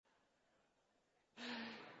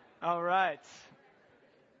All right.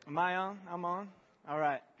 Am I on? I'm on? All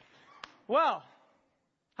right. Well,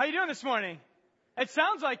 how you doing this morning? It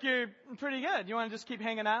sounds like you're pretty good. You want to just keep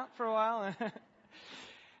hanging out for a while?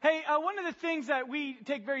 Hey, one of the things that we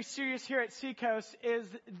take very serious here at Seacoast is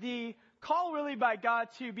the call really by God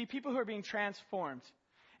to be people who are being transformed.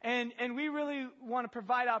 And we really want to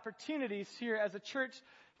provide opportunities here as a church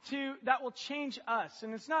that will change us.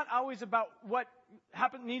 And it's not always about what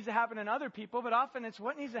needs to happen in other people, but often it's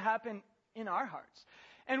what needs to happen in our hearts.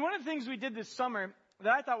 And one of the things we did this summer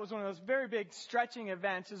that I thought was one of those very big stretching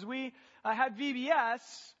events is we had VBS,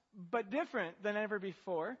 but different than ever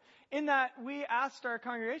before, in that we asked our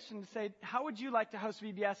congregation to say, how would you like to host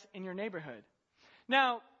VBS in your neighborhood?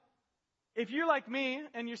 Now, if you're like me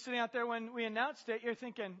and you're sitting out there when we announced it, you're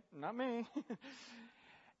thinking, not me.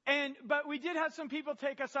 But we did have some people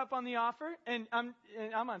take us up on the offer, and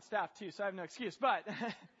I'm on staff too, so I have no excuse. But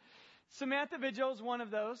Samantha Vigil is one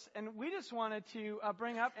of those, and we just wanted to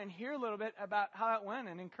bring up and hear a little bit about how that went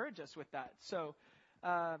and encourage us with that. So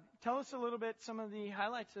tell us a little bit some of the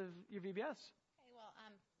highlights of your VBS. Okay, well,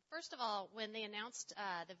 first of all, when they announced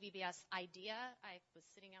the VBS idea, I was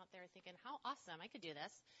sitting out there thinking, how awesome, I could do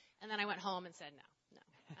this. And then I went home and said, no,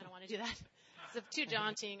 I don't want to do that. It's too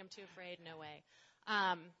daunting. I'm too afraid. No way.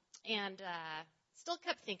 Still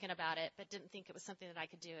kept thinking about it, but didn't think it was something that I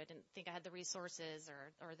could do. I didn't think I had the resources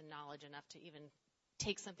or the knowledge enough to even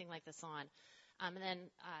take something like this on. And then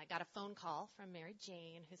I got a phone call from Mary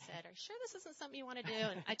Jane who said, are you sure this isn't something you want to do?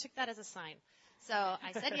 And I took that as a sign. So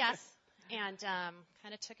I said yes and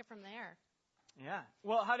kind of took it from there. Yeah.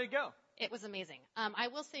 Well, how'd it go? It was amazing. I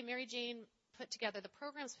will say Mary Jane the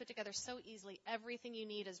programs put together so easily. Everything you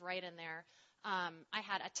need is right in there. I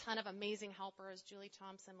had a ton of amazing helpers, Julie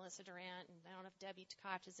Thompson, Melissa Durant, and I don't know if Debbie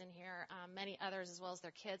Tkach is in here, many others as well as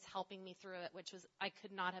their kids helping me through it, I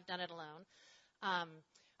could not have done it alone.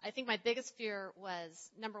 I think my biggest fear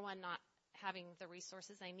was, number one, not having the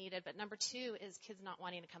resources I needed, but number two is kids not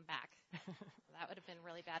wanting to come back. That would have been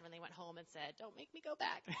really bad when they went home and said, don't make me go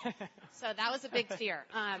back. So that was a big fear.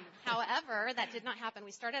 However, that did not happen.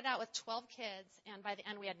 We started out with 12 kids, and by the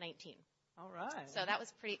end we had 19. All right. So that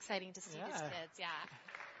was pretty exciting to see these kids,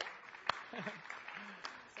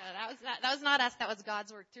 So that was not us. That was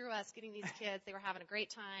God's work through us, getting these kids. They were having a great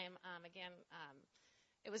time.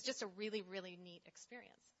 It was just a really, really neat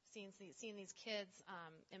experience, seeing these kids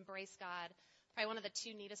embrace God. Probably one of the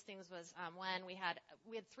two neatest things was when we had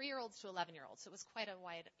 3-year-olds to 11-year-olds, so it was quite a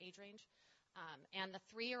wide age range. And the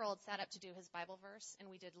 3-year-old sat up to do his Bible verse, and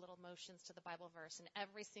we did little motions to the Bible verse, and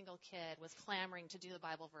every single kid was clamoring to do the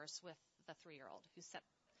Bible verse with the 3-year-old who set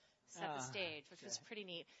the stage, which was pretty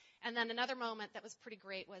neat. And then another moment that was pretty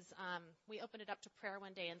great was we opened it up to prayer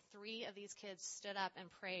one day, and 3 of these kids stood up and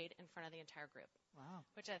prayed in front of the entire group. Wow.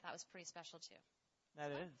 Which I thought was pretty special too.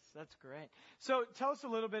 That's great. So tell us a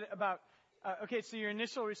little bit about, so your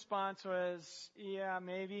initial response was, yeah,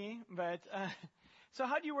 maybe, but so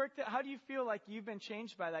how do you work that? How do you feel like you've been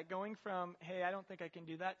changed by that, going from, hey, I don't think I can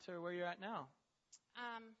do that, to where you're at now?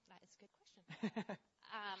 That is a good question.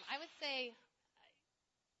 I would say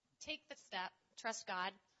take the step, trust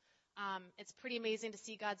God. It's pretty amazing to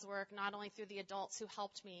see God's work, not only through the adults who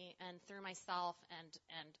helped me and through myself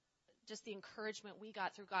and just the encouragement we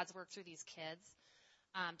got through God's work through these kids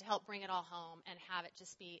to help bring it all home and have it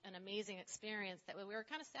just be an amazing experience that we were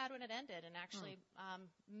kind of sad when it ended and actually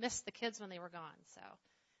missed the kids when they were gone. So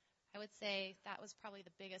I would say that was probably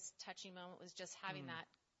the biggest touching moment, was just having that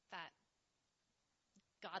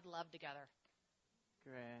God love together.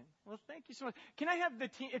 Great. Well, thank you so much. Can I have the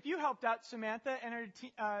team, if you helped out Samantha and her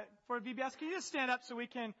team for VBS, can you just stand up so we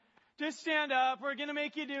can just stand up? We're going to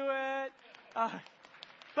make you do it.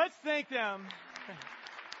 Let's thank them.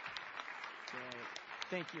 Great.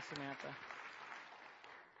 Thank you, Samantha.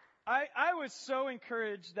 I was so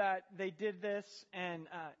encouraged that they did this, and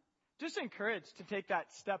just encouraged to take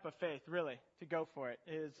that step of faith, really, to go for it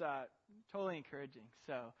is totally encouraging.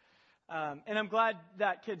 So, and I'm glad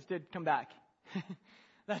that kids did come back.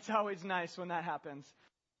 That's always nice when that happens.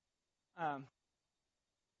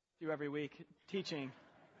 Do every week teaching.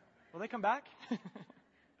 Will they come back?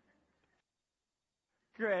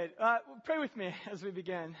 Great. Pray with me as we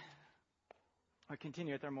begin or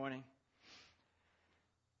continue with our morning.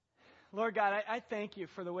 Lord God, I thank you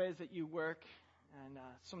for the ways that you work. And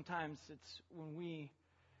sometimes it's when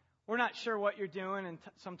we're not sure what you're doing, and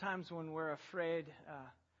sometimes when we're afraid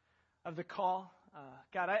of the call.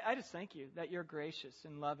 God, I just thank you that you're gracious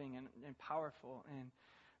and loving and powerful, and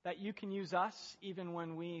that you can use us even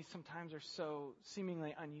when we sometimes are so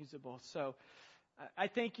seemingly unusable. So I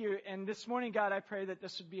thank you. And this morning, God, I pray that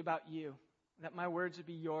this would be about you, that my words would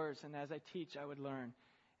be yours, and as I teach, I would learn.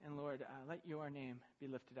 And Lord, let your name be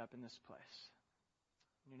lifted up in this place.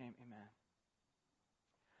 In your name, amen.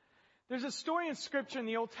 There's a story in Scripture in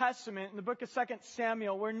the Old Testament, in the book of 2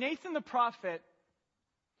 Samuel, where Nathan the prophet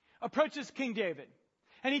approaches King David.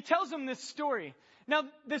 And he tells him this story. Now,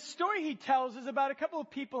 the story he tells is about a couple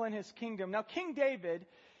of people in his kingdom. Now, King David,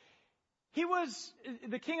 he was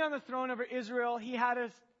the king on the throne over Israel. He had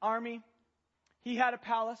his army. He had a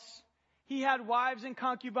palace. He had wives and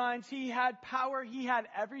concubines. He had power. He had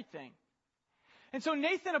everything. And so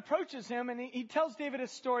Nathan approaches him and he tells David a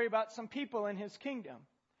story about some people in his kingdom.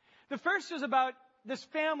 The first is about this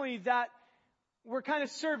family that were kind of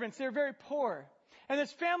servants. They were very poor. And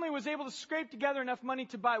this family was able to scrape together enough money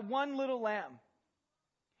to buy one little lamb.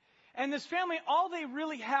 And this family, all they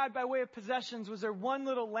really had by way of possessions was their one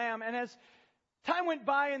little lamb. And as time went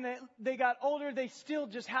by and they got older, they still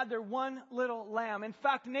just had their one little lamb. In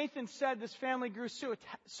fact, Nathan said this family grew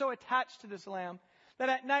so attached to this lamb that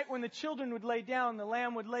at night when the children would lay down, the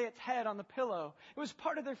lamb would lay its head on the pillow. It was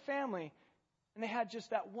part of their family. And they had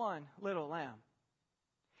just that one little lamb.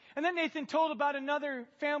 And then Nathan told about another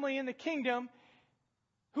family in the kingdom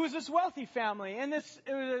who was this wealthy family. And it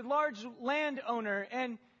was a large landowner.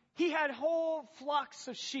 And he had whole flocks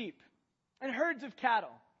of sheep and herds of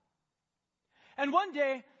cattle. And one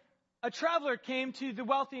day, a traveler came to the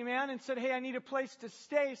wealthy man and said, hey, I need a place to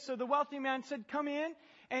stay. So the wealthy man said, come in,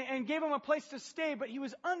 and gave him a place to stay. But he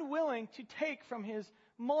was unwilling to take from his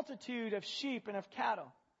multitude of sheep and of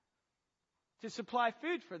cattle to supply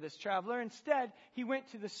food for this traveler. Instead, he went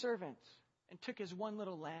to the servants and took his one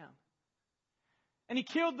little lamb. And he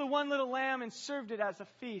killed the one little lamb and served it as a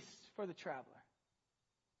feast for the traveler.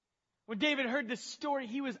 When David heard this story,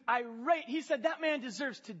 he was irate. He said, that man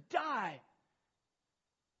deserves to die.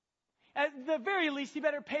 At the very least, he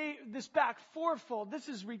better pay this back fourfold. This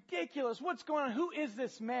is ridiculous. What's going on? Who is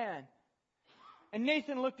this man? And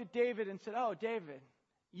Nathan looked at David and said, oh, David,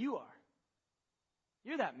 you are.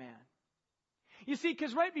 You're that man. You see,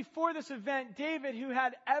 because right before this event, David, who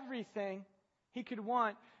had everything he could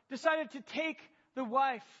want, decided to take the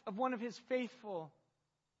wife of one of his faithful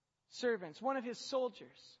servants, one of his soldiers.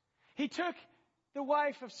 He took the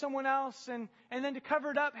wife of someone else and then to cover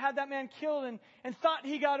it up, had that man killed and thought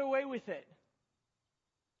he got away with it.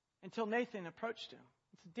 Until Nathan approached him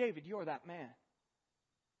and said, David, you're that man.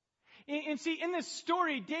 And see, in this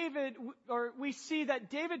story, we see that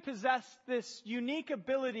David possessed this unique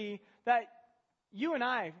ability that you and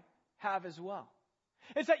I have as well.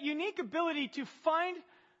 It's that unique ability to find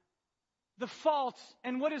the fault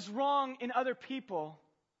and what is wrong in other people,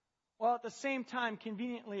 while at the same time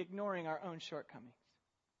conveniently ignoring our own shortcomings.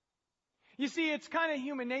 You see, it's kind of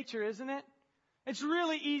human nature, isn't it? It's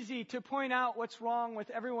really easy to point out what's wrong with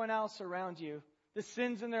everyone else around you. The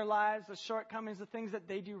sins in their lives, the shortcomings, the things that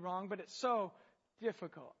they do wrong. But it's so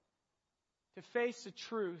difficult to face the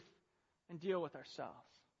truth and deal with ourselves.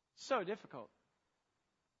 So difficult.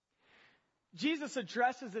 Jesus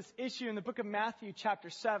addresses this issue in the book of Matthew chapter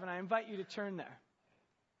 7. I invite you to turn there.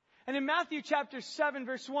 And in Matthew chapter 7,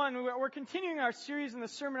 verse 1, we're continuing our series in the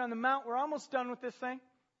Sermon on the Mount. We're almost done with this thing.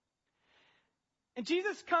 And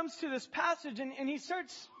Jesus comes to this passage and he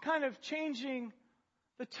starts kind of changing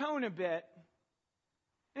the tone a bit.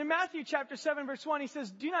 In Matthew chapter 7, verse 1, he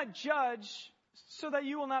says, do not judge so that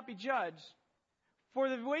you will not be judged. For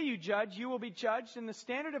the way you judge, you will be judged, and the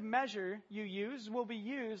standard of measure you use will be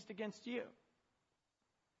used against you.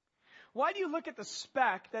 Why do you look at the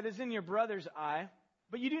speck that is in your brother's eye,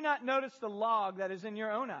 but you do not notice the log that is in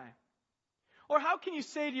your own eye? Or how can you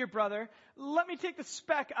say to your brother, let me take the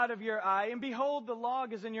speck out of your eye, and behold, the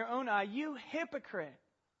log is in your own eye? You hypocrite!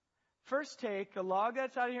 First take the log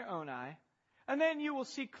that's out of your own eye, and then you will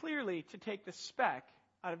see clearly to take the speck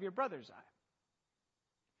out of your brother's eye.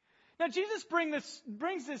 Now, Jesus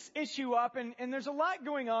brings this issue up, and there's a lot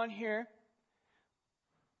going on here.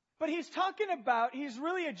 But he's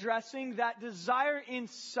really addressing that desire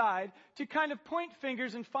inside to kind of point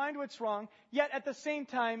fingers and find what's wrong, yet at the same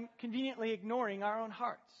time conveniently ignoring our own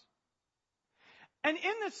hearts. And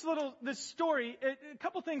in this story, a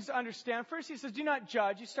couple things to understand. First, he says, do not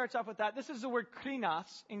judge. He starts off with that. This is the word krinos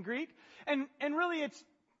in Greek. And really it's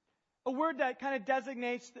a word that kind of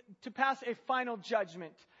designates to pass a final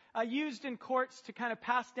judgment, used in courts to kind of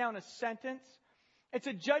pass down a sentence. It's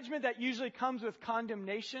a judgment that usually comes with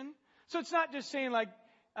condemnation. So it's not just saying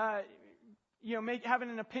having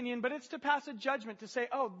an opinion, but it's to pass a judgment to say,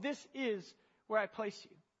 oh, this is where I place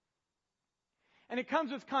you. And it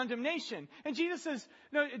comes with condemnation. And Jesus says,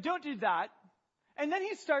 no, don't do that. And then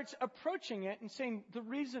he starts approaching it and saying the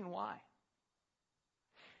reason why.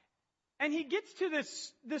 And he gets to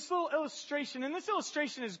this little illustration. And this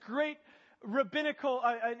illustration is great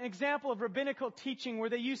an example of rabbinical teaching where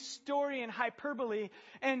they use story and hyperbole.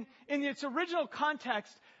 And in its original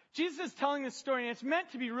context, Jesus is telling this story, and it's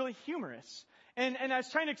meant to be really humorous. And I was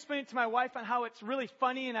trying to explain it to my wife on how it's really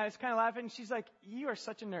funny, and I was kind of laughing, and she's like, "You are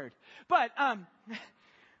such a nerd."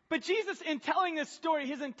 But Jesus, in telling this story,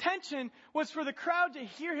 his intention was for the crowd to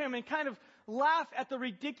hear him and kind of laugh at the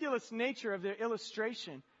ridiculous nature of their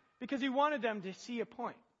illustration, because he wanted them to see a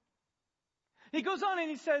point. He goes on and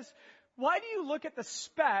he says, "Why do you look at the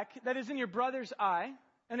speck that is in your brother's eye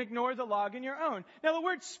and ignore the log in your own?" Now, the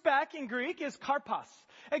word speck in Greek is karpos.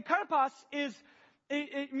 And karpos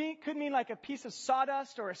could mean like a piece of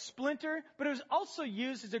sawdust or a splinter, but it was also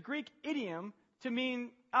used as a Greek idiom to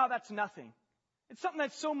mean, "Oh, that's nothing." It's something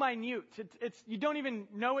that's so minute. You don't even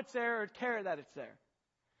know it's there or care that it's there.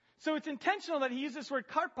 So it's intentional that he used this word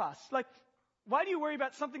karpos. Like, why do you worry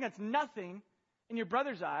about something that's nothing in your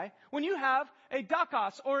brother's eye when you have a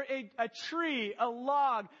dakos or a tree, a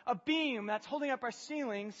log, a beam that's holding up our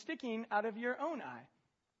ceiling sticking out of your own eye?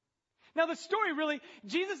 Now the story really,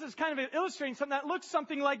 Jesus is kind of illustrating something that looks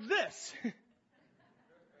something like this.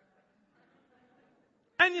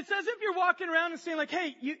 And it's as if you're walking around and saying like,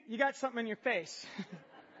 "Hey, you got something in your face."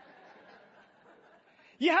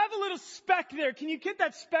 You have a little speck there. Can you get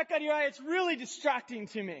that speck out of your eye? It's really distracting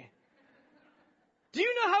to me. Do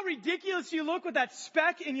you know how ridiculous you look with that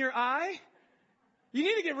speck in your eye? You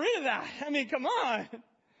need to get rid of that. I mean, come on.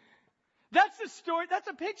 That's the story. That's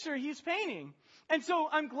a picture he's painting. And so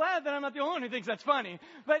I'm glad that I'm not the only one who thinks that's funny.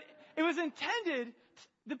 But it was intended,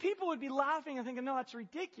 the people would be laughing and thinking, "No, that's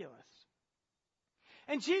ridiculous."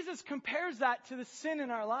 And Jesus compares that to the sin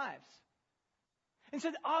in our lives. And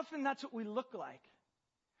said often that's what we look like.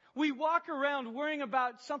 We walk around worrying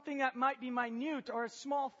about something that might be minute or a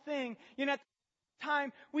small thing. You know, at the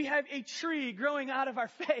time we have a tree growing out of our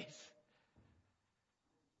face.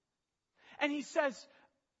 And he says,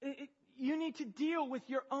 you need to deal with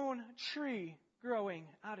your own tree growing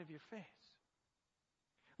out of your face.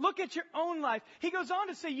 Look at your own life. He goes on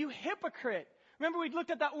to say, "You hypocrite." Remember, we looked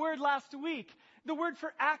at that word last week. The word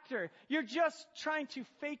for actor. You're just trying to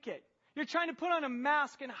fake it. You're trying to put on a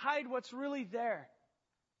mask and hide what's really there.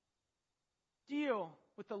 Deal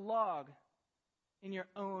with the log in your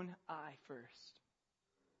own eye first.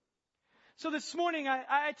 So this morning,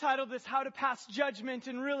 I titled this How to Pass Judgment.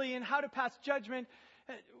 And really, in How to Pass Judgment,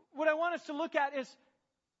 what I want us to look at is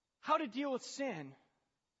how to deal with sin.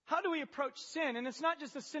 How do we approach sin? And it's not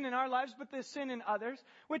just the sin in our lives, but the sin in others.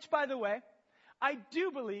 Which, by the way, I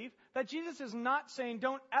do believe that Jesus is not saying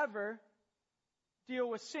don't ever deal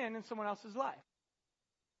with sin in someone else's life.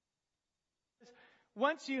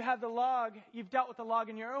 Once you have the log, you've dealt with the log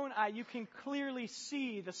in your own eye, you can clearly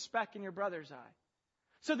see the speck in your brother's eye.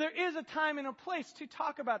 So there is a time and a place to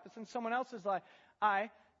talk about this in someone else's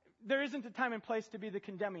eye. There isn't a time and place to be the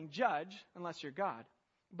condemning judge, unless you're God.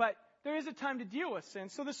 But there is a time to deal with sin.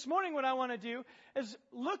 So this morning what I want to do is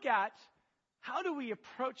look at how do we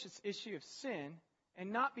approach this issue of sin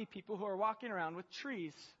and not be people who are walking around with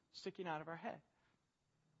trees sticking out of our head.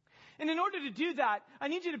 And in order to do that, I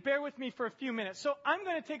need you to bear with me for a few minutes. So I'm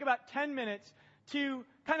going to take about 10 minutes to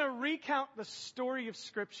kind of recount the story of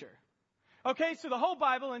Scripture. Okay, so the whole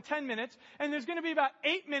Bible in 10 minutes, and there's going to be about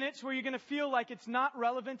 8 minutes where you're going to feel like it's not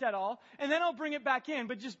relevant at all, and then I'll bring it back in,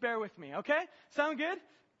 but just bear with me, okay? Sound good?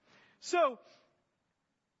 So,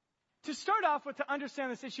 to start off with, to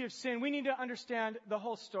understand this issue of sin, we need to understand the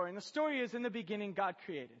whole story. And the story is, in the beginning, God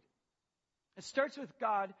created. It starts with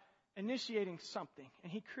God initiating something,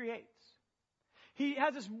 and He creates. He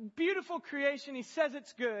has this beautiful creation. He says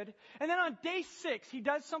it's good. And then on day 6, He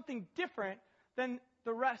does something different than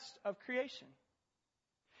the rest of creation.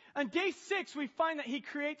 On day 6, we find that He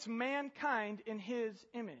creates mankind in His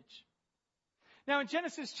image. Now in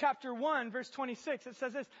Genesis chapter 1, verse 26, it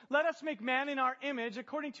says this, "Let us make man in our image,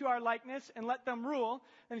 according to our likeness, and let them rule."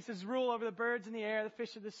 And He says, rule over the birds in the air, the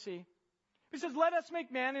fish of the sea. He says, let us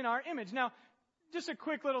make man in our image. Now, just a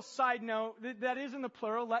quick little side note, that is in the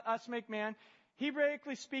plural, let us make man.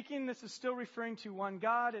 Hebraically speaking, this is still referring to one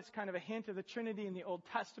God. It's kind of a hint of the Trinity in the Old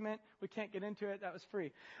Testament. We can't get into it. That was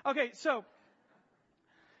free. Okay, so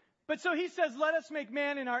He says, let us make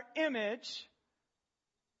man in our image.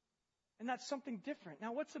 And that's something different.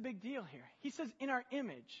 Now, what's the big deal here? He says in our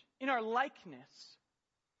image, in our likeness.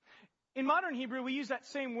 In modern Hebrew, we use that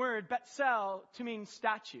same word, betzel, to mean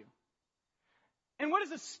statue. And what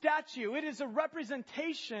is a statue? It is a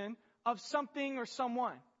representation of something or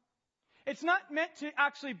someone. It's not meant to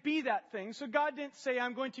actually be that thing. So God didn't say,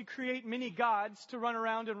 I'm going to create many gods to run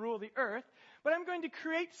around and rule the earth. But I'm going to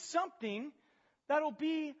create something that'll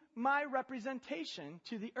be my representation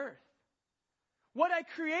to the earth. What I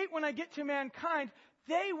create when I get to mankind,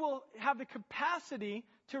 they will have the capacity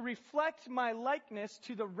to reflect my likeness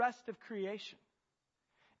to the rest of creation.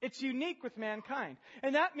 It's unique with mankind.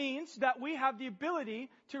 And that means that we have the ability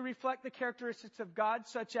to reflect the characteristics of God,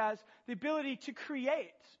 such as the ability to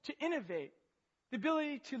create, to innovate, the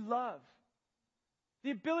ability to love,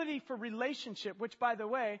 the ability for relationship, which, by the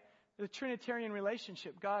way, the Trinitarian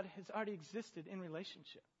relationship, God has already existed in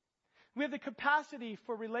relationship. We have the capacity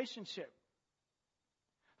for relationship.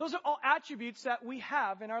 Those are all attributes that we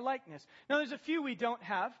have in our likeness. Now, there's a few we don't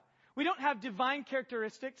have. We don't have divine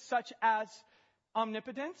characteristics such as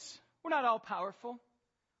omnipotence. We're not all powerful.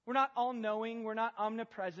 We're not all knowing. We're not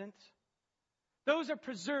omnipresent. Those are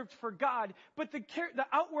preserved for God. But the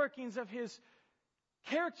outworkings of His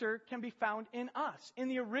character can be found in us, in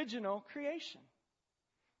the original creation.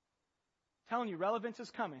 I'm telling you, relevance is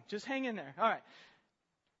coming. Just hang in there. All right.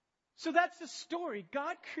 So that's the story.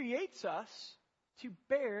 God creates us to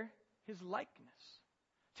bear His likeness,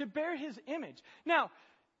 to bear His image. Now,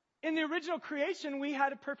 in the original creation, we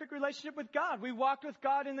had a perfect relationship with God. We walked with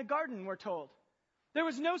God in the garden, we're told. There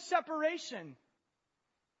was no separation.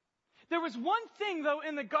 There was one thing, though,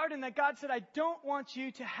 in the garden that God said, I don't want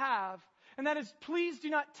you to have, and that is, please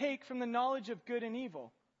do not take from the knowledge of good and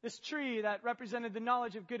evil. This tree that represented the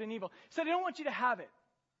knowledge of good and evil. He said, I don't want you to have it.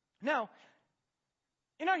 Now,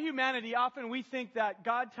 in our humanity, often we think that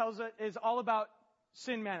God tells us is all about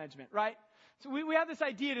sin management, right? So we have this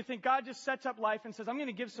idea to think God just sets up life and says, I'm going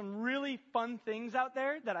to give some really fun things out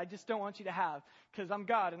there that I just don't want you to have because I'm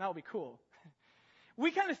God and that'll be cool.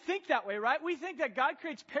 We kind of think that way, right? We think that God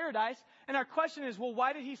creates paradise, and our question is, well,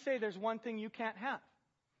 why did He say there's one thing you can't have?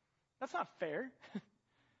 That's not fair.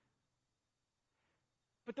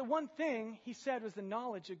 But the one thing He said was the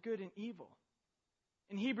knowledge of good and evil.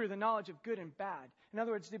 In Hebrew, the knowledge of good and bad. In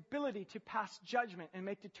other words, the ability to pass judgment and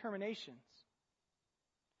make determinations.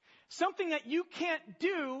 Something that you can't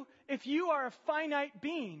do if you are a finite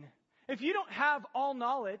being. If you don't have all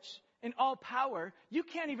knowledge and all power, you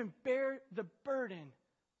can't even bear the burden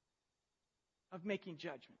of making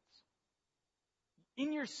judgments.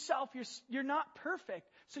 In yourself, you're not perfect,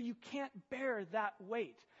 so you can't bear that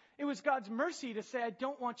weight. It was God's mercy to say, I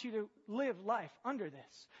don't want you to live life under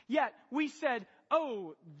this. Yet, we said,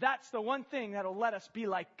 oh, that's the one thing that'll let us be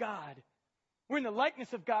like God. We're in the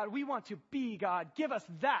likeness of God. We want to be God. Give us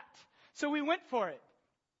that. So we went for it.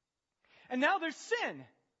 And now there's sin.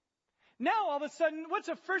 Now, all of a sudden, what's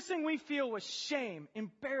the first thing we feel was shame,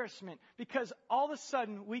 embarrassment, because all of a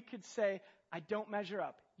sudden we could say, I don't measure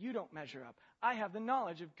up. You don't measure up. I have the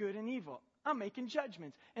knowledge of good and evil. I'm making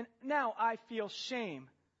judgments. And now I feel shame.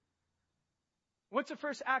 What's the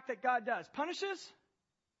first act that God does? Punishes?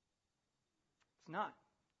 It's not.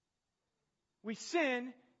 We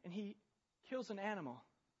sin, and He kills an animal.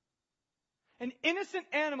 An innocent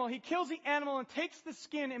animal. He kills the animal and takes the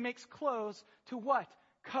skin and makes clothes to what?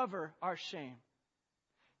 Cover our shame.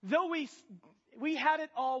 Though we had it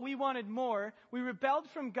all, we wanted more. We rebelled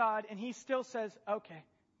from God, and He still says, okay,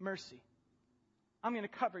 mercy. I'm going to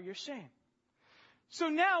cover your shame. So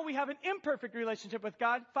now we have an imperfect relationship with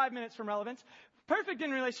God. 5 minutes from relevance. Perfect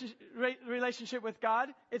in relationship with God.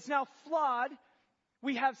 It's now flawed.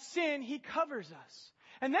 We have sin. He covers us.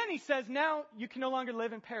 And then He says, now you can no longer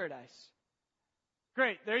live in paradise.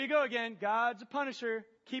 Great. There you go again. God's a punisher.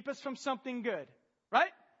 Keep us from something good.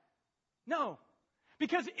 Right? No.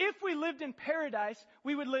 Because if we lived in paradise,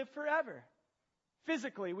 we would live forever.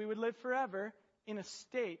 Physically, we would live forever in a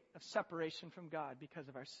state of separation from God because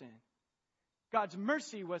of our sin. God's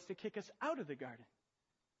mercy was to kick us out of the garden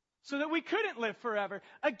so that we couldn't live forever.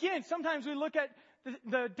 Again, sometimes we look at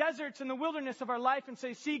the deserts and the wilderness of our life and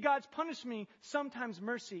say, see, God's punished me. Sometimes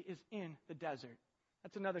mercy is in the desert.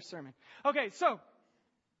 That's another sermon. Okay, so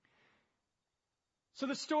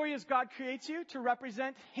the story is God creates you to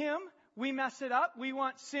represent Him. We mess it up. We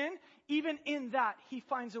want sin. Even in that, He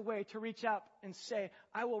finds a way to reach out and say,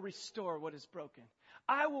 I will restore what is broken.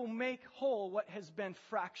 I will make whole what has been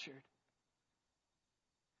fractured.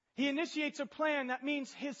 He initiates a plan that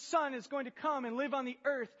means His Son is going to come and live on the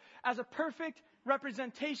earth as a perfect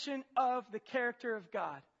representation of the character of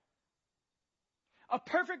God. A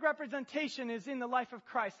perfect representation is in the life of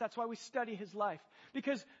Christ. That's why we study His life.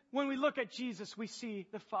 Because when we look at Jesus, we see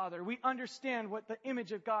the Father. We understand what the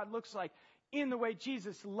image of God looks like in the way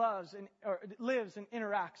Jesus lives and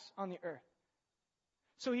interacts on the earth.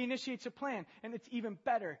 So He initiates a plan, and it's even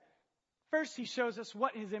better. First, He shows us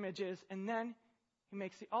what His image is, and then He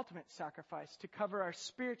makes the ultimate sacrifice to cover our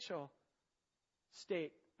spiritual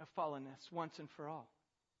state of fallenness once and for all.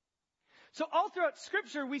 So all throughout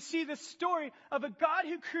Scripture, we see this story of a God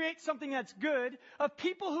who creates something that's good, of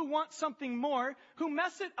people who want something more, who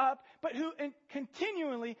mess it up, but who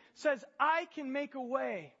continually says, I can make a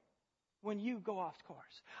way when you go off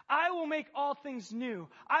course. I will make all things new.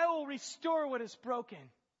 I will restore what is broken.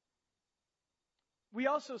 We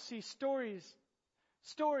also see story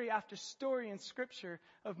after story in Scripture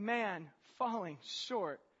of man falling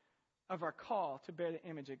short of our call to bear the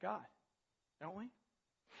image of God, don't we?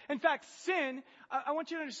 In fact, sin, I want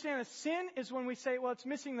you to understand that sin is when we say, well, it's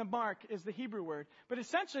missing the mark, is the Hebrew word. But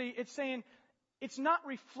essentially, it's saying it's not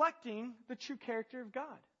reflecting the true character of God.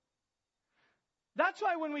 That's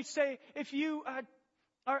why when we say, if you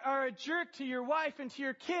are a jerk to your wife and to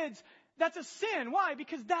your kids, that's a sin. Why?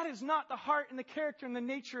 Because that is not the heart and the character and the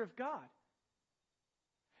nature of God.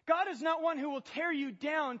 God is not one who will tear you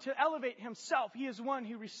down to elevate himself. He is one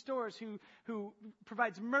who restores, who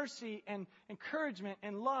provides mercy and encouragement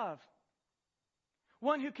and love.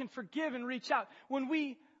 One who can forgive and reach out. When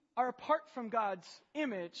we are apart from God's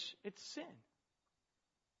image, it's sin.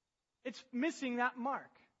 It's missing that mark.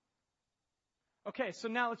 Okay, so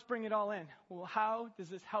now let's bring it all in. Well, how does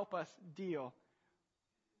this help us deal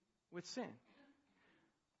with sin?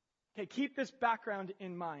 Okay, keep this background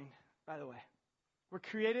in mind, by the way. We're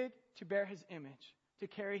created to bear his image, to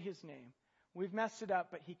carry his name. We've messed it up,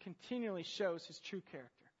 but he continually shows his true character.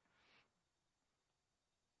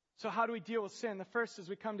 So how do we deal with sin? The first is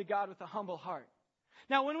we come to God with a humble heart.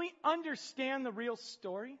 Now, when we understand the real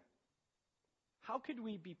story, how could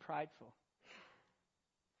we be prideful?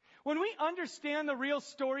 When we understand the real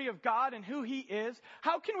story of God and who he is,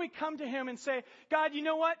 how can we come to him and say, God, you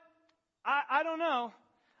know what? I don't know.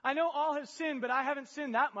 I know all have sinned, but I haven't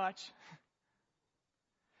sinned that much.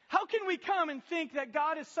 How can we come and think that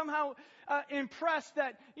God is somehow impressed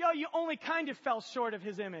that, you only kind of fell short of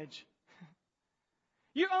his image?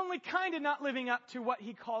 You're only kind of not living up to what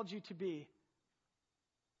he called you to be.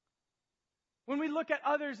 When we look at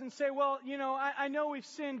others and say, well, I know we've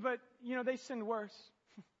sinned, but, they sinned worse.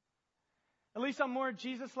 At least I'm more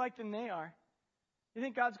Jesus-like than they are. You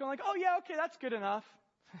think God's going like, oh yeah, okay, that's good enough.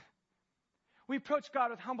 We approach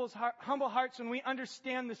God with humble hearts when we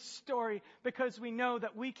understand the story because we know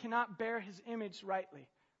that we cannot bear his image rightly.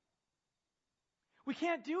 We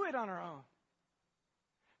can't do it on our own.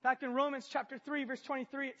 In fact, in Romans chapter 3, verse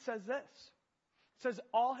 23, it says this. It says,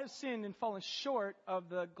 all have sinned and fallen short of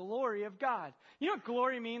the glory of God. You know what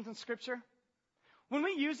glory means in Scripture? When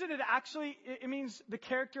we use it, it means the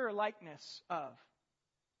character or likeness of.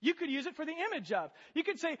 You could use it for the image of. You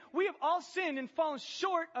could say, we have all sinned and fallen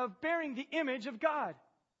short of bearing the image of God.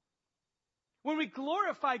 When we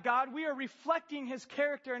glorify God, we are reflecting his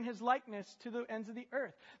character and his likeness to the ends of the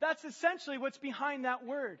earth. That's essentially what's behind that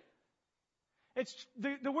word. It's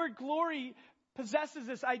the word glory possesses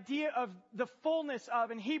this idea of the fullness of.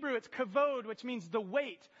 In Hebrew, it's kavod, which means the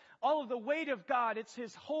weight. All of the weight of God, it's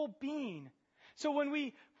his whole being. So when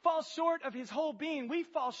we fall short of his whole being, we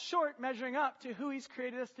fall short measuring up to who he's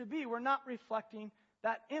created us to be. We're not reflecting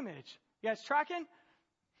that image. You guys tracking?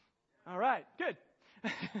 All right, good.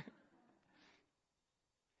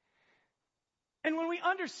 And when we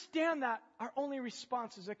understand that, our only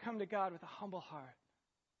response is to come to God with a humble heart.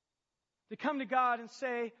 To come to God and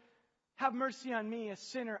say, have mercy on me, a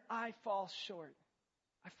sinner. I fall short.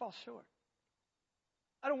 I fall short.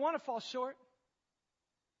 I don't want to fall short,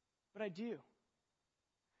 but I do.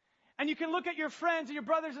 And you can look at your friends and your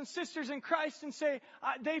brothers and sisters in Christ and say,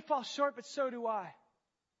 they fall short, but so do I.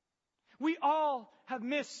 We all have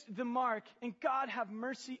missed the mark, and God have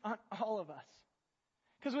mercy on all of us.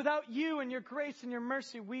 Because without you and your grace and your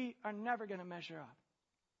mercy, we are never going to measure up.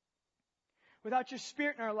 Without your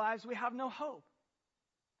Spirit in our lives, we have no hope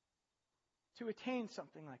to attain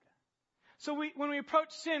something like that. So when we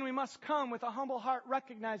approach sin, we must come with a humble heart,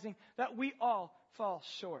 recognizing that we all fall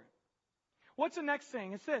short. What's the next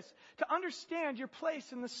thing? It's this. To understand your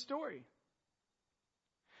place in the story.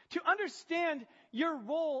 To understand your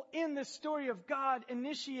role in the story of God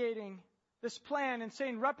initiating this plan and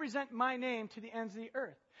saying, represent my name to the ends of the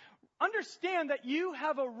earth. Understand that you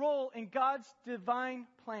have a role in God's divine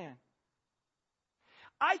plan.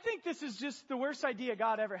 I think this is just the worst idea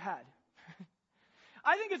God ever had.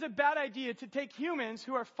 I think it's a bad idea to take humans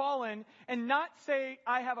who are fallen and not say,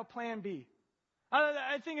 I have a plan B.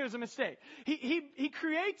 I think it was a mistake. He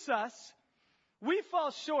creates us. We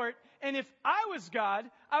fall short. And if I was God,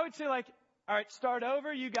 I would say all right, start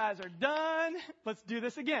over. You guys are done. Let's do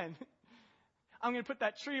this again. I'm going to put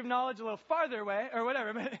that tree of knowledge a little farther away or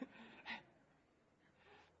whatever. But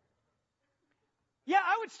yeah,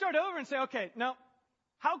 I would start over and say, okay, no,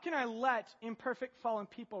 how can I let imperfect fallen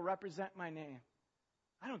people represent my name?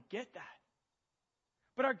 I don't get that.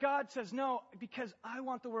 But our God says, no, because I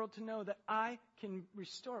want the world to know that I can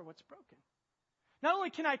restore what's broken. Not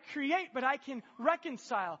only can I create, but I can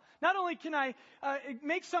reconcile. Not only can I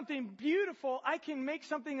make something beautiful, I can make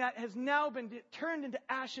something that has now been turned into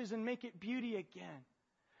ashes and make it beauty again.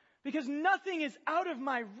 Because nothing is out of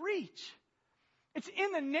my reach. It's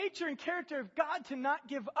in the nature and character of God to not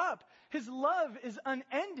give up. His love is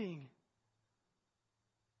unending.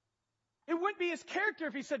 It wouldn't be His character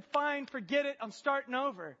if He said, fine, forget it, I'm starting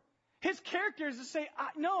over. His character is to say,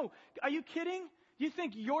 no, are you kidding? You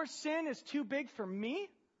think your sin is too big for me?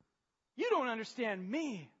 You don't understand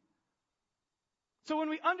me. So when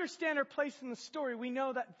we understand our place in the story, we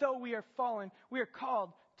know that though we are fallen, we are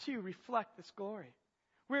called to reflect this glory.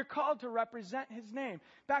 We are called to represent His name.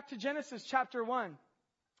 Back to Genesis chapter 1,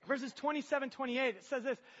 verses 27-28. It says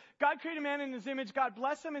this, God created man in His image. God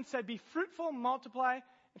blessed him and said, be fruitful, multiply,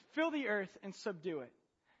 and fill the earth and subdue it.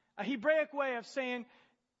 A Hebraic way of saying,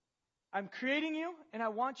 I'm creating you, and I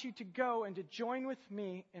want you to go and to join with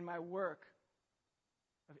me in my work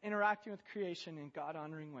of interacting with creation in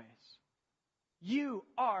God-honoring ways. You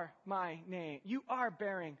are my name. You are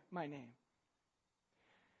bearing my name.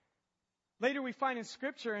 Later we find in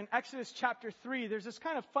Scripture, in Exodus chapter 3, there's this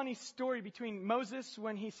kind of funny story between Moses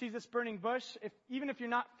when he sees this burning bush. Even if you're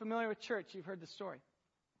not familiar with church, you've heard the story.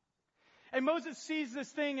 And Moses sees this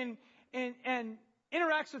thing and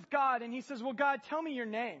interacts with God, and he says, well, God, tell me your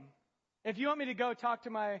name. If you want me to go talk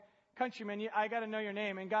to my countrymen, I got to know your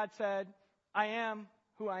name. And God said, I am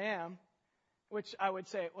who I am, which I would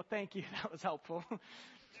say, well, thank you. That was helpful.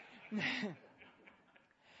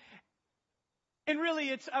 And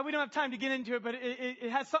really, we don't have time to get into it, but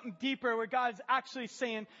it has something deeper where God's actually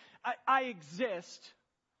saying, I exist.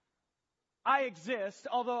 I exist.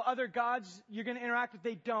 Although other gods you're going to interact with,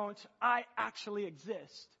 they don't. I actually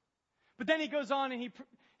exist. But then he goes on and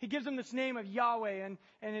he gives them this name of Yahweh,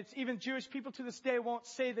 and it's even Jewish people to this day won't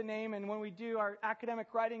say the name, and when we do our academic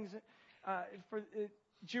writings for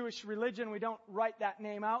Jewish religion, we don't write that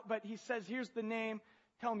name out, but he says, here's the name,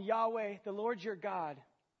 tell him Yahweh, the Lord your God.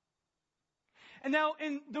 And now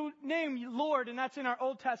in the name Lord, and that's in our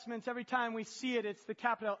Old Testaments, every time we see it, it's the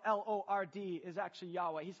capital L-O-R-D is actually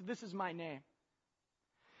Yahweh. He said, this is my name.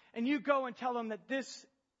 And you go and tell them that this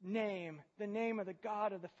name, the name of the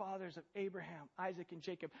God of the fathers of Abraham, Isaac, and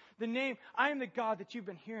Jacob. The name, I am the God that you've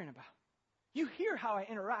been hearing about. You hear how I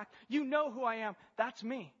interact. You know who I am. That's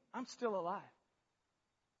me. I'm still alive.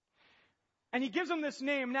 And he gives them this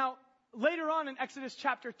name. Now, later on in Exodus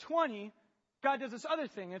chapter 20, God does this other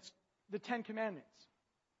thing. It's the Ten Commandments.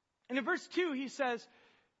 And in verse 2, he says,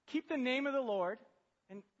 keep the name of the Lord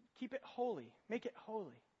and keep it holy. Make it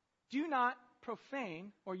holy. Do not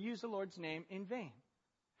profane or use the Lord's name in vain.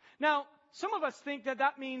 Now, some of us think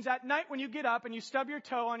that means at night when you get up and you stub your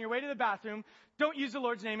toe on your way to the bathroom, don't use the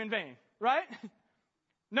Lord's name in vain, right?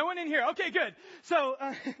 No one in here. Okay, good. So,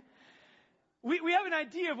 we have an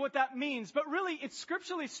idea of what that means, but really it's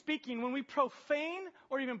scripturally speaking, when we profane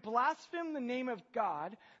or even blaspheme the name of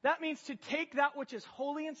God, that means to take that which is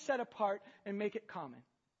holy and set apart and make it common.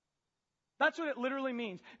 That's what it literally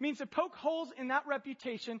means. It means to poke holes in that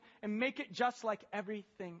reputation and make it just like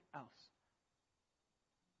everything else.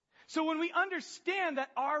 So when we understand that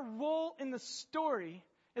our role in the story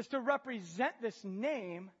is to represent this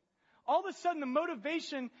name, all of a sudden the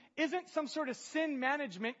motivation isn't some sort of sin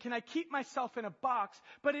management. Can I keep myself in a box?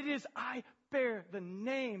 But it is, I bear the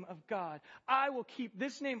name of God. I will keep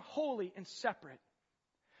this name holy and separate.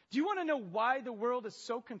 Do you want to know why the world is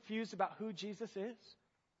so confused about who Jesus is?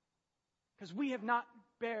 Because we have not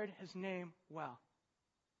bared His name well.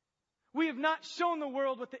 We have not shown the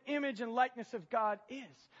world what the image and likeness of God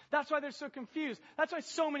is. That's why they're so confused. That's why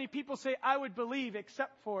so many people say, I would believe,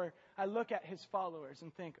 except for I look at His followers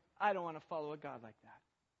and think, I don't want to follow a God like that.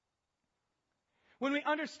 When we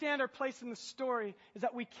understand our place in the story is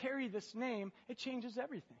that we carry this name, it changes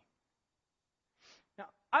everything. Now,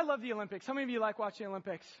 I love the Olympics. How many of you like watching the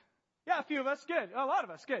Olympics? Yeah, a few of us. Good. A lot of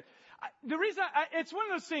us. Good. The reason it's one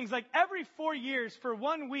of those things, like every 4 years for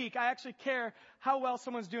 1 week, I actually care how well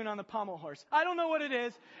someone's doing on the pommel horse. I don't know what it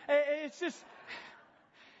is. It's just,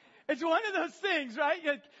 it's one of those things, right?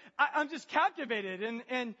 I'm just captivated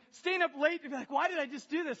and staying up late to be like, why did I just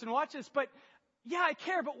do this and watch this? But yeah, I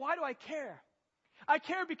care, but why do I care? I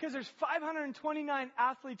care because there's 529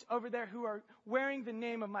 athletes over there who are wearing the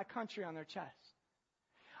name of my country on their chest.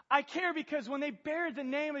 I care because when they bear the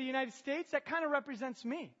name of the United States, that kind of represents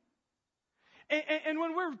me. And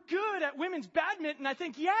when we're good at women's badminton, I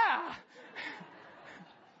think, yeah,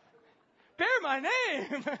 bear my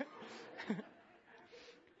name.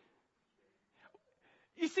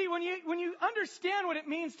 You see, when you understand what it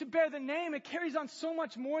means to bear the name, it carries on so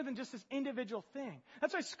much more than just this individual thing.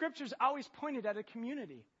 That's why Scripture's always pointed at a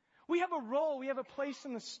community. We have a role, we have a place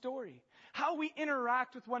in the story. How we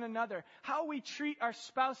interact with one another, how we treat our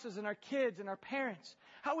spouses and our kids and our parents,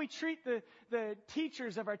 how we treat the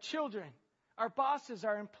teachers of our children, our bosses,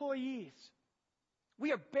 our employees.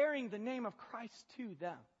 We are bearing the name of Christ to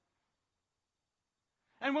them.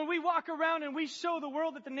 And when we walk around and we show the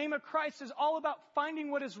world that the name of Christ is all about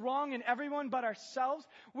finding what is wrong in everyone but ourselves,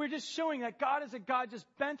 we're just showing that God is a God just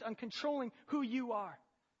bent on controlling who you are.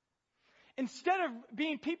 Instead of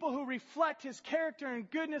being people who reflect His character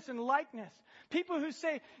and goodness and likeness, people who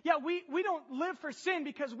say, yeah, we don't live for sin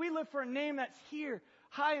because we live for a name that's here,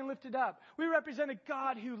 high and lifted up. We represent a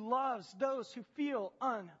God who loves those who feel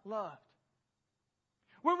unloved.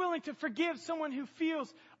 We're willing to forgive someone who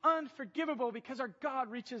feels unforgivable because our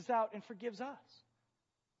God reaches out and forgives us.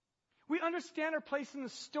 We understand our place in the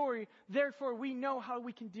story, therefore we know how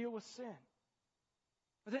we can deal with sin.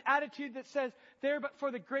 With an attitude that says, there but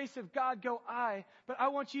for the grace of God go I, but I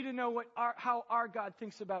want you to know how our God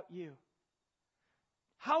thinks about you.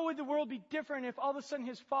 How would the world be different if all of a sudden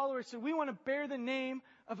His followers said, we want to bear the name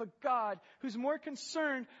of a God who's more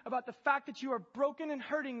concerned about the fact that you are broken and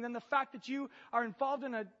hurting than the fact that you are involved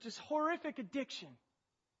in a just horrific addiction.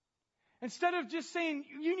 Instead of just saying,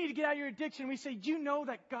 you need to get out of your addiction, we say, do you know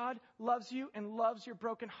that God loves you and loves your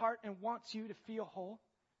broken heart and wants you to feel whole?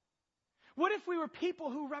 What if we were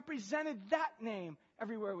people who represented that name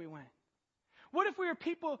everywhere we went? What if we were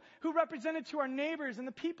people who represented to our neighbors and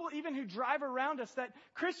the people even who drive around us that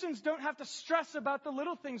Christians don't have to stress about the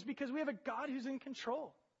little things because we have a God who's in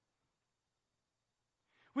control?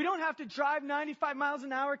 We don't have to drive 95 miles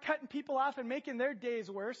an hour cutting people off and making their days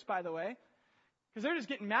worse, by the way, because they're just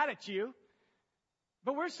getting mad at you.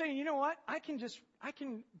 But we're saying, you know what? I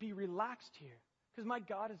can be relaxed here because my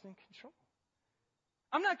God is in control.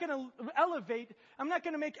 I'm not going to elevate. I'm not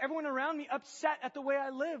going to make everyone around me upset at the way I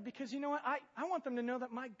live because you know what? I want them to know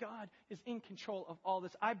that my God is in control of all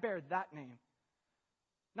this. I bear that name.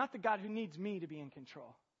 Not the God who needs me to be in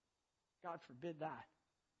control. God forbid that.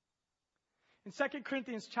 In 2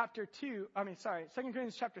 Corinthians chapter 3,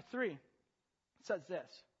 it says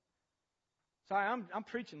this. Sorry, I'm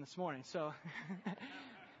preaching this morning, so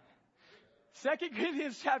 2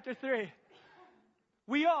 Corinthians chapter 3.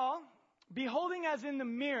 We all, beholding as in the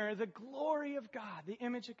mirror the glory of God, the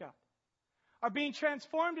image of God, are being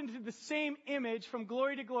transformed into the same image from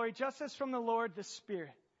glory to glory, just as from the Lord the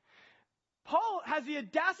Spirit. Paul has the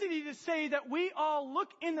audacity to say that we all look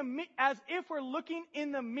as if we're looking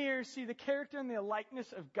in the mirror, see the character and the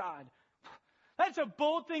likeness of God. That's a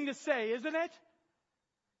bold thing to say, isn't it?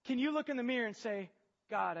 Can you look in the mirror and say,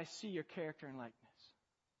 God, I see your character and likeness?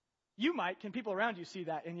 You might. Can people around you see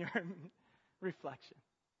that in your reflection?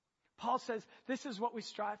 Paul says this is what we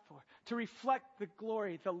strive for, to reflect the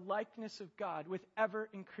glory, the likeness of God with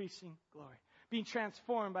ever-increasing glory, being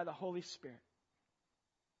transformed by the Holy Spirit.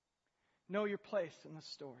 Know your place in the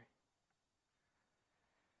story.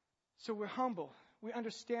 So we're humble. We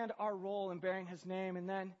understand our role in bearing His name, and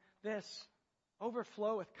then this,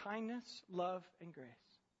 overflow with kindness, love, and grace.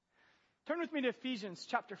 Turn with me to Ephesians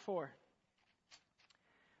chapter 4.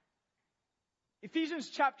 Ephesians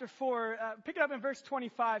chapter 4, pick it up in verse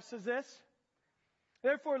 25, says this.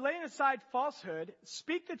 Therefore, laying aside falsehood,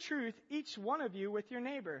 speak the truth, each one of you with your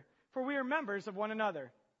neighbor, for we are members of one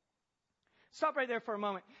another. Stop right there for a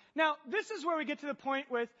moment. Now, this is where we get to the point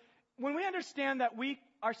with, when we understand that we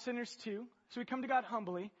are sinners too, so we come to God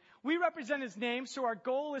humbly, we represent His name, so our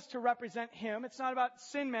goal is to represent Him. It's not about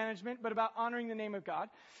sin management, but about honoring the name of God.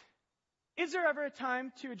 Is there ever a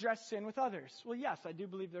time to address sin with others? Well, yes, I do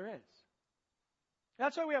believe there is.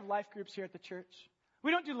 That's why we have life groups here at the church.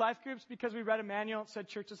 We don't do life groups because we read a manual that said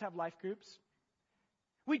churches have life groups.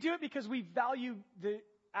 We do it because we value the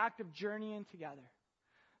act of journeying together.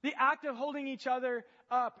 The act of holding each other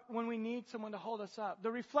up when we need someone to hold us up. The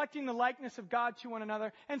reflecting the likeness of God to one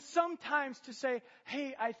another. And sometimes to say,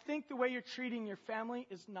 hey, I think the way you're treating your family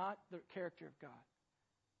is not the character of God.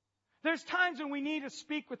 There's times when we need to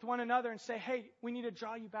speak with one another and say, hey, we need to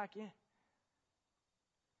draw you back in.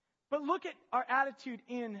 But look at our attitude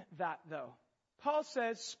in that, though. Paul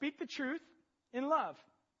says, speak the truth in love.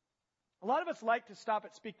 A lot of us like to stop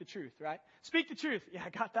at speak the truth, right? Speak the truth. Yeah, I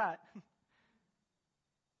got that.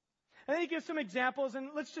 And then he gives some examples,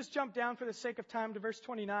 and let's just jump down for the sake of time to verse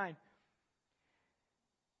 29.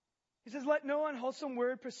 He says, let no unwholesome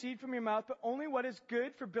word proceed from your mouth, but only what is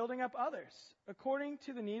good for building up others, according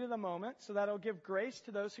to the need of the moment, so that it will give grace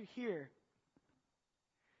to those who hear.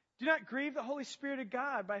 Do not grieve the Holy Spirit of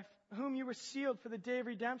God, by whom you were sealed for the day of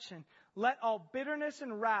redemption. Let all bitterness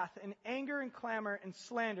and wrath and anger and clamor and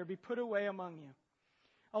slander be put away among you,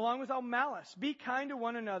 along with all malice. Be kind to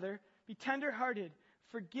one another. Be tender-hearted,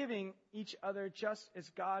 forgiving each other, just as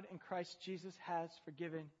God in Christ Jesus has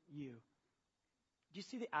forgiven you. Do you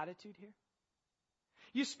see the attitude here?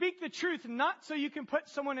 You speak the truth not so you can put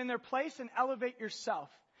someone in their place and elevate yourself.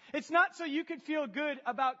 It's not so you can feel good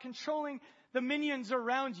about controlling the minions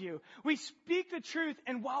around you. We speak the truth,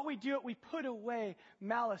 and while we do it, we put away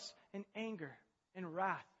malice and anger and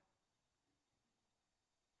wrath.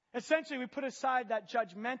 Essentially, we put aside that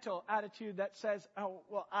judgmental attitude that says, oh,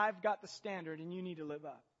 well, I've got the standard and you need to live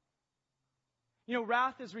up. You know,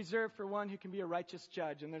 wrath is reserved for one who can be a righteous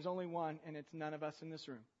judge, and there's only one, and it's none of us in this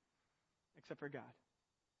room, except for God.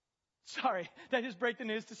 Sorry, did I just break the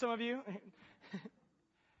news to some of you?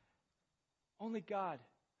 Only God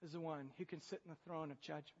is the one who can sit in the throne of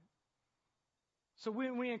judgment. So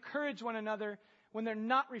when we encourage one another, when they're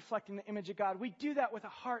not reflecting the image of God, we do that with a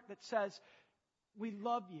heart that says, we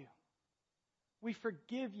love you, we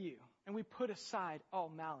forgive you, and we put aside all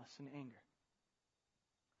malice and anger.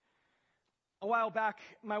 A while back,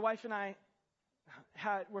 my wife and I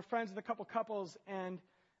were friends with a couple couples, and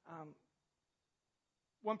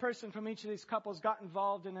one person from each of these couples got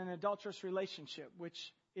involved in an adulterous relationship,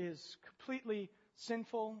 which is completely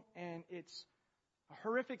sinful, and it's a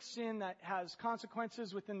horrific sin that has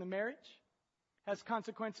consequences within the marriage, has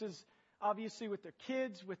consequences obviously with their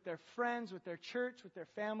kids, with their friends, with their church, with their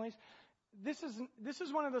families. This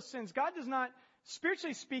is one of those sins. God does not,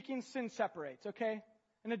 spiritually speaking, sin separates, okay?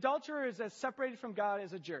 An adulterer is as separated from God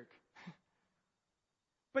as a jerk.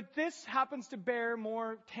 But this happens to bear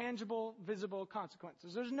more tangible, visible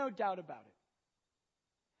consequences. There's no doubt about it.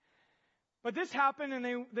 But this happened,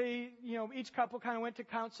 and they each couple kind of went to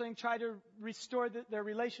counseling, tried to restore their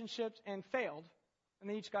relationships, and failed, and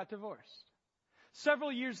they each got divorced.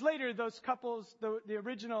 Several years later, those couples, the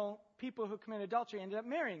original people who committed adultery, ended up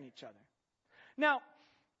marrying each other. Now,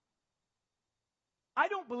 I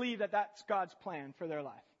don't believe that that's God's plan for their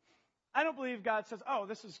life. I don't believe God says, oh,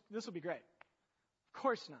 this will be great. Of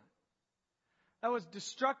course not. That was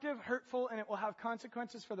destructive, hurtful, and it will have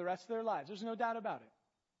consequences for the rest of their lives. There's no doubt about it.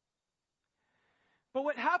 But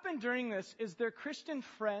what happened during this is their Christian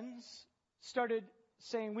friends started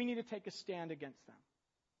saying, we need to take a stand against them.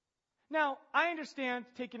 Now, I understand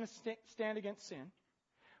taking a stand against sin,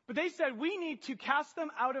 but they said we need to cast them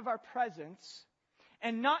out of our presence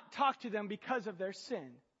and not talk to them because of their sin.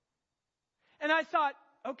 And I thought,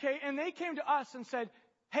 okay, and they came to us and said,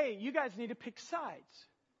 hey, you guys need to pick sides.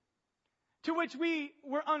 To which we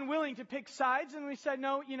were unwilling to pick sides, and we said,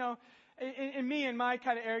 no, in me and my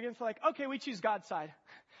kind of arrogance, like, okay, we choose God's side.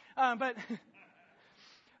 But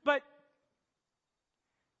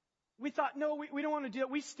we thought, no, we don't want to do that.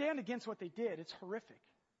 We stand against what they did. It's horrific.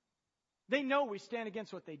 They know we stand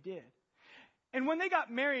against what they did. And when they got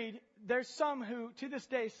married, there's some who, to this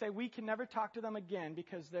day, say we can never talk to them again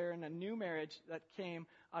because they're in a new marriage that came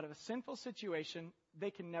out of a sinful situation.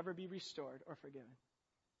 They can never be restored or forgiven.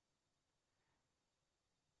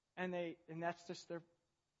 And that's just their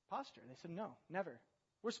posture. They said, no, never.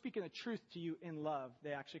 We're speaking the truth to you in love,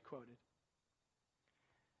 they actually quoted.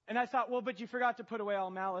 And I thought, well, but you forgot to put away all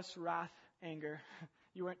malice, wrath, anger.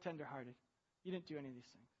 You weren't tenderhearted. You didn't do any of these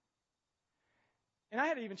things. And I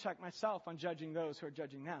had to even check myself on judging those who are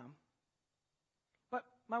judging them. But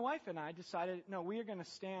my wife and I decided, no, we are going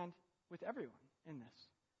to stand with everyone in this.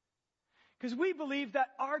 Because we believe that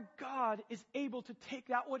our God is able to take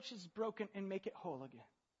that which is broken and make it whole again.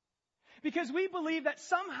 Because we believe that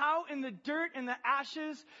somehow in the dirt and the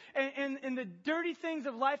ashes and in the dirty things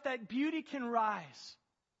of life that beauty can rise.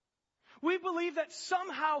 We believe that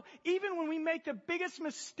somehow, even when we make the biggest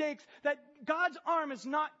mistakes, that God's arm is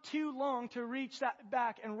not too long to reach that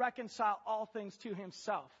back and reconcile all things to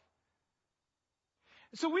Himself.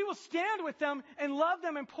 So we will stand with them and love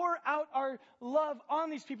them and pour out our love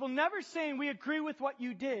on these people, never saying we agree with what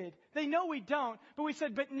you did. They know we don't, but we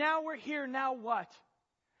said, but now we're here, now what?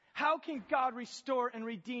 How can God restore and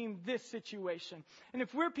redeem this situation? And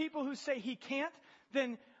if we're people who say He can't,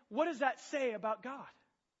 then what does that say about God?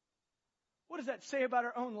 What does that say about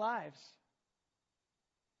our own lives?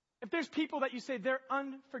 If there's people that you say they're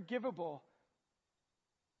unforgivable,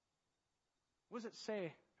 what does it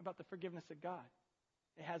say about the forgiveness of God?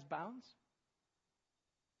 It has bounds?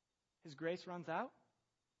 His grace runs out?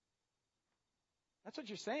 That's what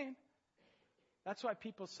you're saying. That's why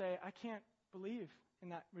people say, I can't believe in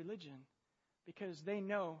that religion, because they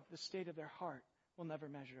know the state of their heart will never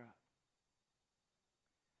measure up.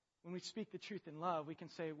 When we speak the truth in love, we can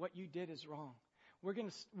say, what you did is wrong.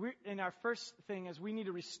 in our first thing is we need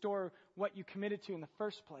to restore what you committed to in the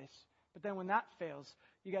first place. But then when that fails,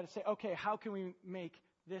 you got to say, okay, how can we make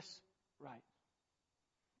this right?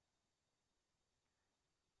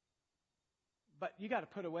 But you got to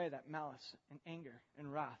put away that malice and anger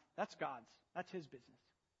and wrath. That's God's. That's His business.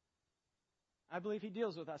 I believe He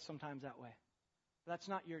deals with us sometimes that way. But that's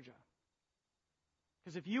not your job.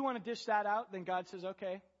 Because if you want to dish that out, then God says,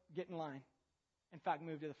 okay, get in line. In fact,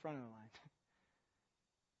 move to the front of the line.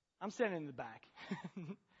 I'm standing in the back.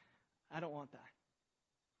 I don't want that.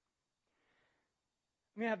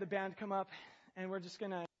 I'm going to have the band come up, and we're just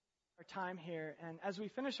going to our time here. And as we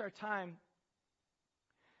finish our time,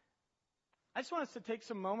 I just want us to take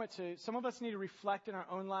some moment to, some of us need to reflect in our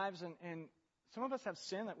own lives, and some of us have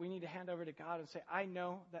sin that we need to hand over to God and say, I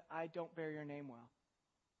know that I don't bear your name well.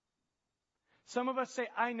 Some of us say,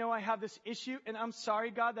 I know I have this issue, and I'm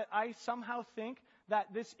sorry, God, that I somehow think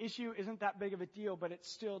that this issue isn't that big of a deal, but it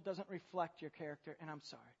still doesn't reflect your character, and I'm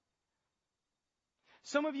sorry.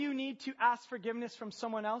 Some of you need to ask forgiveness from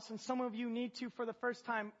someone else, and some of you need to, for the first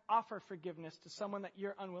time, offer forgiveness to someone that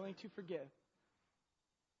you're unwilling to forgive.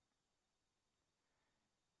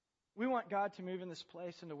 We want God to move in this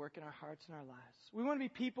place and to work in our hearts and our lives. We want to be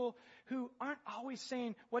people who aren't always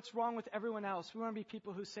saying what's wrong with everyone else. We want to be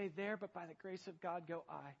people who say, there, but by the grace of God go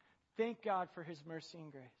I. Thank God for His mercy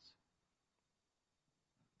and grace.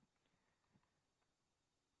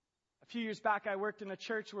 A few years back, I worked in a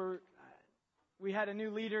church where we had a new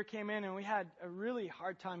leader came in, and we had a really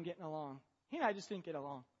hard time getting along. He and I just didn't get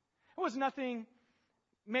along. It was nothing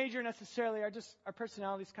major necessarily. Our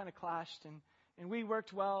personalities kind of clashed, and we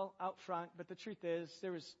worked well out front, but the truth is,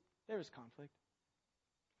 there was conflict.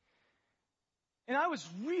 And I was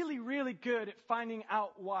really, really good at finding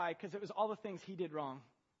out why, because it was all the things he did wrong.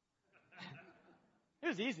 It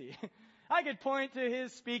was easy. I could point to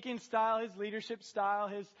his speaking style, his leadership style,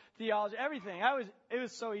 his theology, everything. It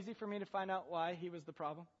was so easy for me to find out why he was the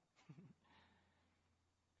problem.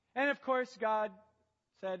 And of course, God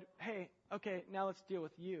said, hey, okay, now let's deal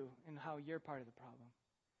with you and how you're part of the problem.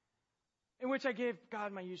 In which I gave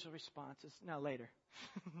God my usual responses. Now later.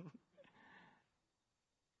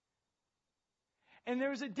 And there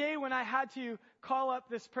was a day when I had to call up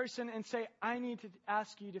this person and say, I need to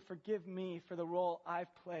ask you to forgive me for the role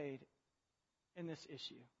I've played in this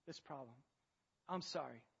issue, this problem. I'm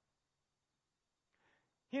sorry.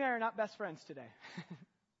 He and I are not best friends today.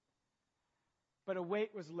 But a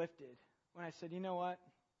weight was lifted when I said, you know what?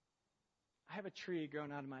 I have a tree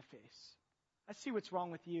growing out of my face. I see what's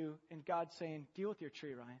wrong with you, and God's saying, deal with your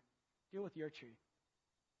tree, Ryan. Deal with your tree.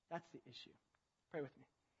 That's the issue. Pray with me.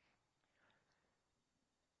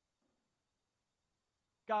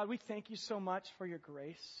 God, we thank you so much for your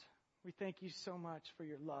grace. We thank you so much for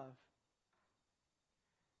your love.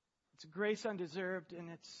 It's grace undeserved, and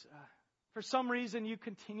it's for some reason you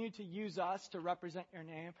continue to use us to represent your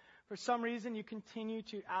name. For some reason you continue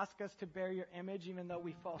to ask us to bear your image even though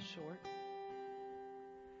we fall short.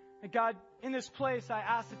 And God, in this place, I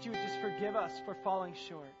ask that you would just forgive us for falling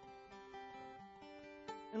short.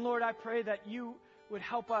 And Lord, I pray that you would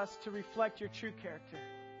help us to reflect your true character.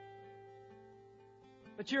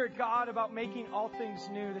 That you're a God about making all things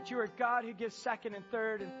new. That you're a God who gives second and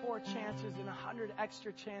third and fourth chances and 100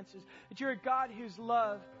 extra chances. That you're a God whose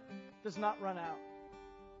love does not run out.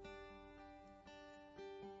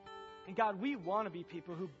 And God, we want to be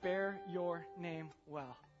people who bear your name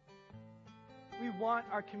well. We want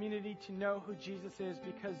our community to know who Jesus is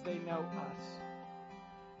because they know us.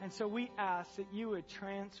 And so we ask that you would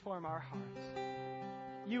transform our hearts.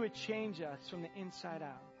 You would change us from the inside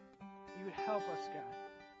out. You would help us, God,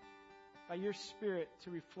 by your Spirit to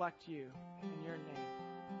reflect you in your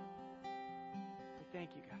name. We thank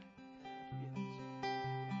you, God.